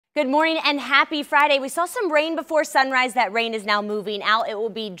Good morning and happy Friday. We saw some rain before sunrise. That rain is now moving out. It will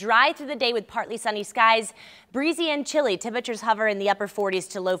be dry through the day with partly sunny skies, breezy and chilly. Temperatures hover in the upper 40s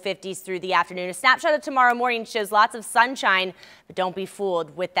to low 50s through the afternoon. A snapshot of tomorrow morning shows lots of sunshine, but don't be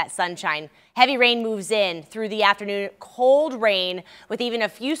fooled with that sunshine. Heavy rain moves in through the afternoon. Cold rain with even a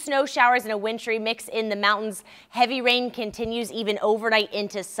few snow showers and a wintry mix in the mountains. Heavy rain continues even overnight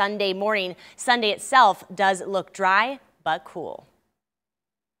into Sunday morning. Sunday itself does look dry but cool.